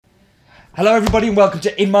Hello everybody and welcome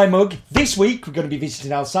to In My Mug. This week we're going to be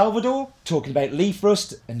visiting El Salvador, talking about leaf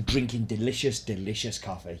rust and drinking delicious, delicious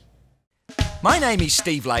coffee. My name is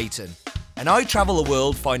Steve Layton and I travel the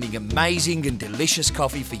world finding amazing and delicious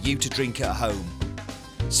coffee for you to drink at home.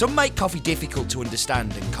 Some make coffee difficult to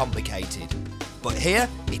understand and complicated, but here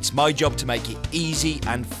it's my job to make it easy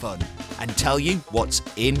and fun and tell you what's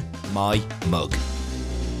in my mug.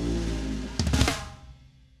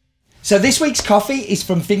 So this week's coffee is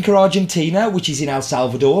from Finca Argentina, which is in El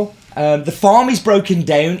Salvador. The farm is broken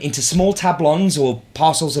down into small tablons or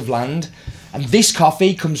parcels of land, and this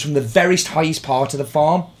coffee comes from the very highest part of the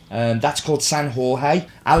farm. That's called San Jorge.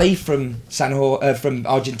 Ali from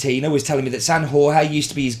Argentina was telling me that San Jorge used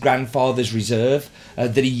to be his grandfather's reserve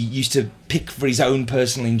that he used to pick for his own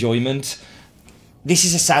personal enjoyment. This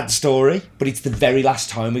is a sad story, but it's the very last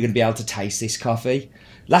time we're going to be able to taste this coffee.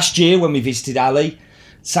 Last year when we visited Ali,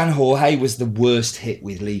 San Jorge was the worst hit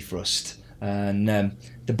with leaf rust, and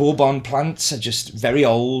the Bourbon plants are just very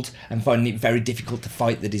old and finding it very difficult to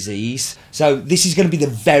fight the disease. So this is going to be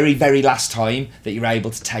the very, very last time that you're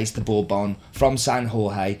able to taste the Bourbon from San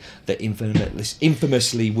Jorge that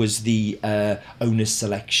infamously was the owner's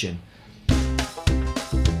selection.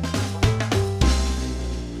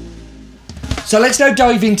 So let's now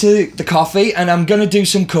dive into the coffee, and I'm going to do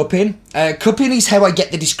some cupping. Cupping is how I get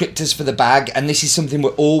the descriptors for the bag, and this is something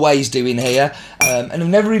we're always doing here. And I've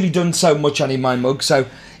never really done so much on In My Mug, so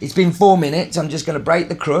it's been 4 minutes. I'm just going to break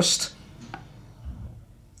the crust,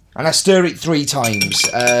 and I stir it 3 times.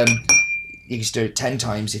 You can stir it 10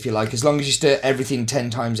 times if you like, as long as you stir everything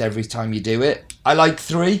 10 times every time you do it. I like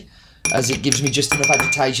 3, as it gives me just enough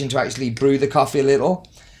agitation to actually brew the coffee a little.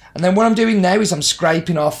 And then what I'm doing now is I'm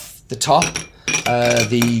scraping off the top,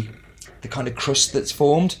 the kind of crust that's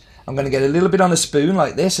formed. I'm going to get a little bit on a spoon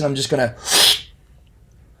like this, and I'm just going to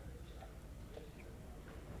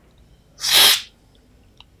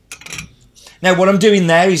now what I'm doing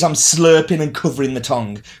there is I'm slurping and covering the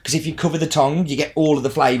tongue, because if you cover the tongue you get all of the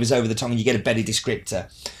flavours over the tongue and you get a better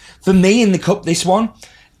descriptor. For me in the cup, this one,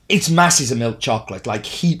 it's masses of milk chocolate, like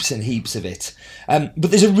heaps and heaps of it.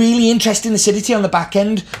 But there's a really interesting acidity on the back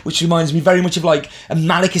end, which reminds me very much of like a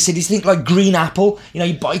malic acidity. Think like green apple. You know,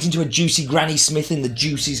 you bite into a juicy Granny Smith and the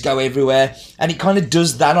juices go everywhere. And it kind of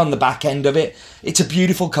does that on the back end of it. It's a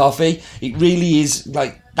beautiful coffee. It really is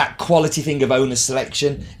like that quality thing of owner's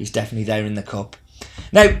selection is definitely there in the cup.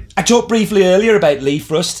 Now, I talked briefly earlier about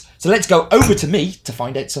leaf rust, so let's go over to me to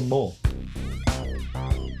find out some more.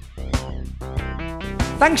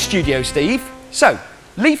 Thanks, Studio Steve. So,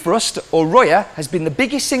 leaf rust, or roya, has been the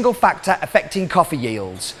biggest single factor affecting coffee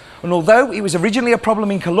yields. And although it was originally a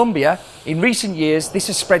problem in Colombia, in recent years this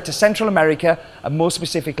has spread to Central America and more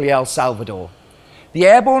specifically El Salvador. The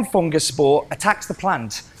airborne fungus spore attacks the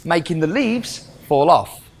plant, making the leaves fall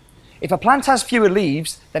off. If a plant has fewer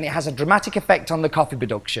leaves, then it has a dramatic effect on the coffee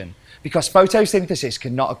production, because photosynthesis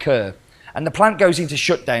cannot occur, and the plant goes into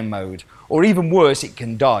shutdown mode, or even worse, it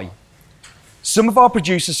can die. Some of our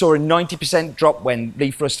producers saw a 90% drop when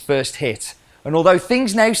leaf rust first hit, and although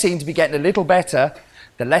things now seem to be getting a little better,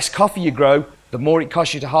 the less coffee you grow, the more it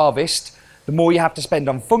costs you to harvest, the more you have to spend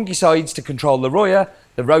on fungicides to control the roya,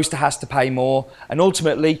 the roaster has to pay more, and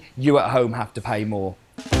ultimately you at home have to pay more.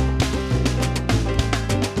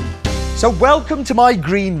 So welcome to my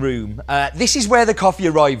green room. This is where the coffee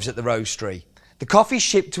arrives at the roastery. The coffee's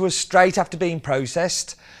shipped to us straight after being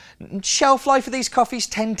processed. Shelf life of these coffees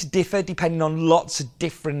tend to differ depending on lots of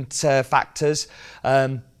different factors,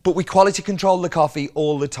 but we quality control the coffee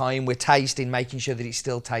all the time. We're tasting, making sure that it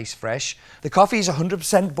still tastes fresh. The coffee is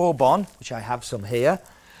 100% Bourbon, which I have some here,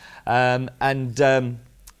 and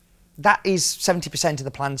that is 70% of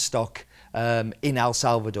the plant stock in El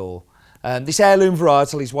Salvador. This heirloom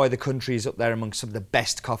varietal is why the country is up there amongst some of the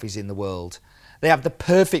best coffees in the world. They have the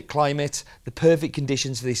perfect climate, the perfect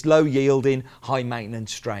conditions for this low-yielding,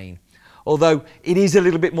 high-maintenance strain. Although it is a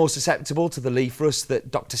little bit more susceptible to the leaf rust that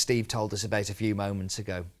Dr. Steve told us about a few moments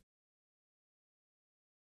ago.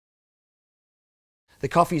 The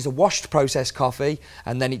coffee is a washed processed coffee,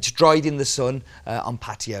 and then it's dried in the sun on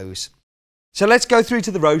patios. So let's go through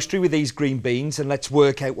to the roastery with these green beans and let's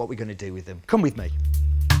work out what we're going to do with them. Come with me.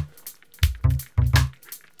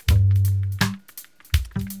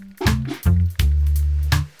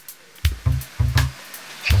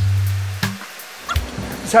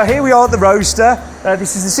 So here we are at the roaster.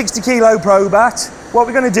 This is the 60 kilo Probat. What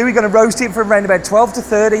we're going to do, we're going to roast it for around about 12 to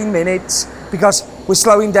 13 minutes because we're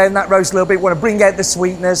slowing down that roast a little bit. We want to bring out the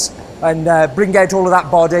sweetness and bring out all of that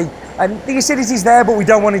body. And the acidity's there, but we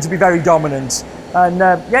don't want it to be very dominant. And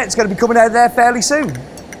yeah, it's going to be coming out there fairly soon.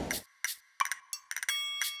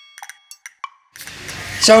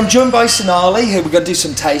 So I'm joined by Sonali, who we're going to do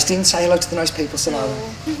some tasting. Say hello to the nice people, Sonali.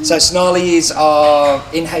 So Sonali is our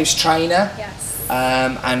in-house trainer. Yes.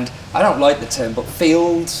 And I don't like the term, but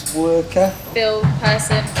field worker. Field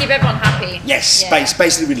person, keep everyone happy. Yes, Yeah.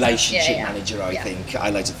 basically relationship Yeah. manager, I Yeah. think, I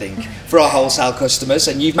like to think, for our wholesale customers.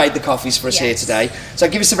 And you've made the coffees for us here Yes. today. So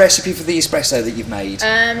give us the recipe for the espresso that you've made.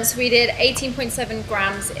 So we did 18.7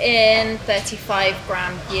 grams in, 35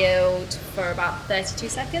 gram yield for about 32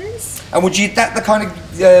 seconds. And would you, that the kind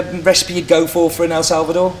of recipe you'd go for in El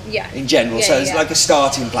Salvador? Yeah. In general, Yeah, so it's yeah. like a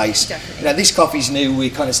starting place. Definitely. You know, this coffee's new,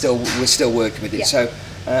 we're still working with it. Yeah. So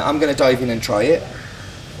I'm going to dive in and try it.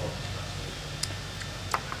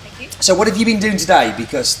 Thank you. So what have you been doing today?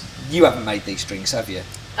 Because you haven't made these drinks, have you?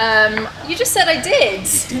 You just said I did.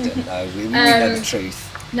 Didn't know. We know the truth.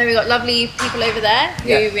 No, we got lovely people over there.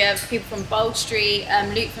 Yeah. We have people from Bold Street,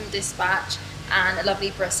 Luke from Dispatch, and a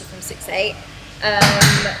lovely barista from 6-8.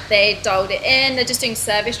 They dialed it in. They're just doing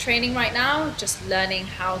service training right now, just learning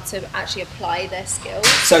how to actually apply their skills.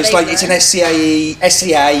 So it's like it's an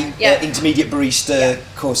SCA Yeah. intermediate barista Yeah.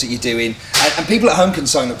 course that you're doing, and people at home can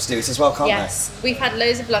sign up to do it as well, can't Yes, we've had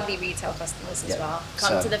loads of lovely retail customers as Yeah. well come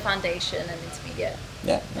So- to the foundation and intermediate.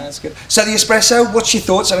 they? Yeah, that's good. So the espresso, what's your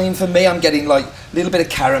thoughts? I mean, for me, I'm getting like a little bit of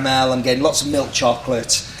caramel. I'm getting lots of milk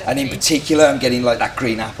chocolate, and in Definitely. particular, I'm getting like that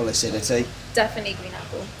green apple acidity. Definitely green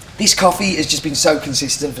apple. This coffee has just been so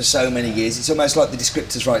consistent for so many years. It's almost like the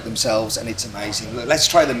descriptors write themselves, and it's amazing. Look, let's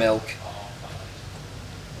try the milk.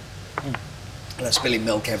 And I'm spilling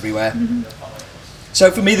milk everywhere.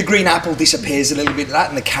 So for me, the green apple disappears a little bit of that,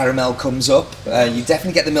 and the caramel comes up. You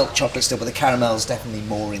definitely get the milk chocolate still, but the caramel's definitely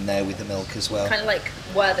more in there with the milk as well. Kind of like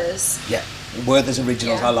Werther's. Yeah, Werther's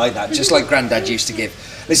Originals, Yeah. I like that. Just like Grandad used to give.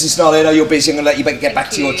 Listen, Sonali, I know you're busy. I'm going to let you get back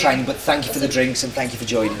Thank to your you. training, but thank you for the drinks and thank you for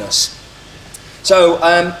joining us. So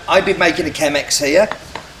I've been making a Chemex here.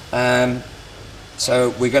 So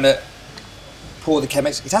we're going to pour the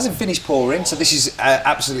Chemex. It hasn't finished pouring, so this is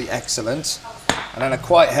absolutely excellent. I don't know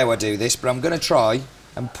quite how I do this, but I'm going to try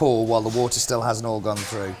and pour while the water still hasn't all gone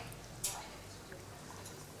through.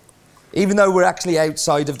 Even though we're actually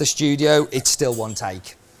outside of the studio, it's still one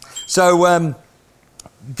take. So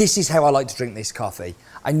this is how I like to drink this coffee.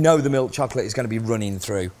 I know the milk chocolate is going to be running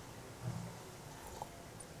through.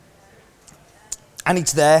 And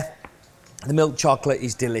it's there. The milk chocolate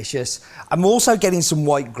is delicious. I'm also getting some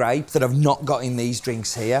white grape that I've not got in these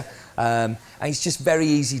drinks here. And it's just very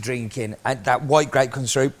easy drinking. And that white grape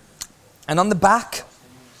comes through. And on the back,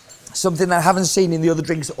 something that I haven't seen in the other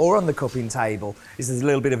drinks or on the cupping table is there's a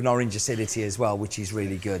little bit of an orange acidity as well, which is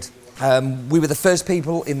really good. We were the first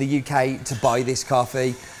people in the UK to buy this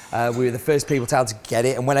coffee. We were the first people to be able to get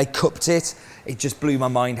it. And when I cupped it, it just blew my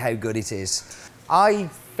mind how good it is. I'm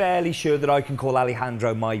fairly sure that I can call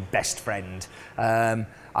Alejandro my best friend.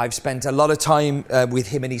 I've spent a lot of time with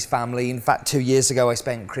him and his family. In fact, 2 years ago, I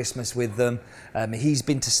spent Christmas with them. He's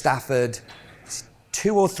been to Stafford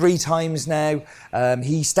 2 or 3 times now.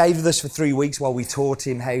 He stayed with us for 3 weeks while we taught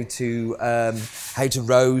him how to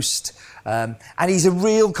roast. And he's a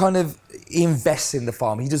real kind of, he invests in the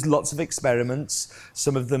farm. He does lots of experiments,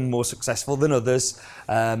 some of them more successful than others.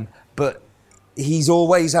 But he's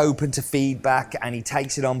always open to feedback and he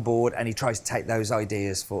takes it on board and he tries to take those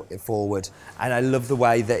ideas forward. And I love the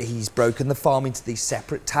way that he's broken the farm into these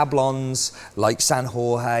separate tablons like San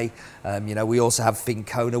Jorge. We also have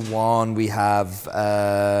Fincona 1, we have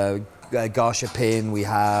Garchapin, we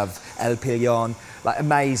have El Pillon, like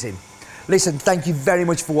amazing. Listen, thank you very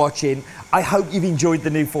much for watching. I hope you've enjoyed the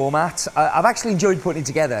new format. I've actually enjoyed putting it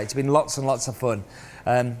together. It's been lots and lots of fun.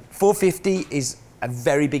 450 is a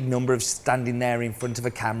very big number of standing there in front of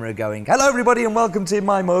a camera going, hello everybody and welcome to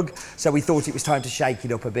My Mug. So we thought it was time to shake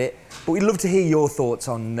it up a bit. But we'd love to hear your thoughts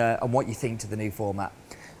on what you think to the new format.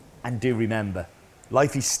 And do remember,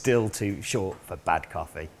 life is still too short for bad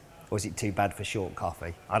coffee. Or is it too bad for short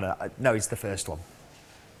coffee? I don't know. No, it's the first one.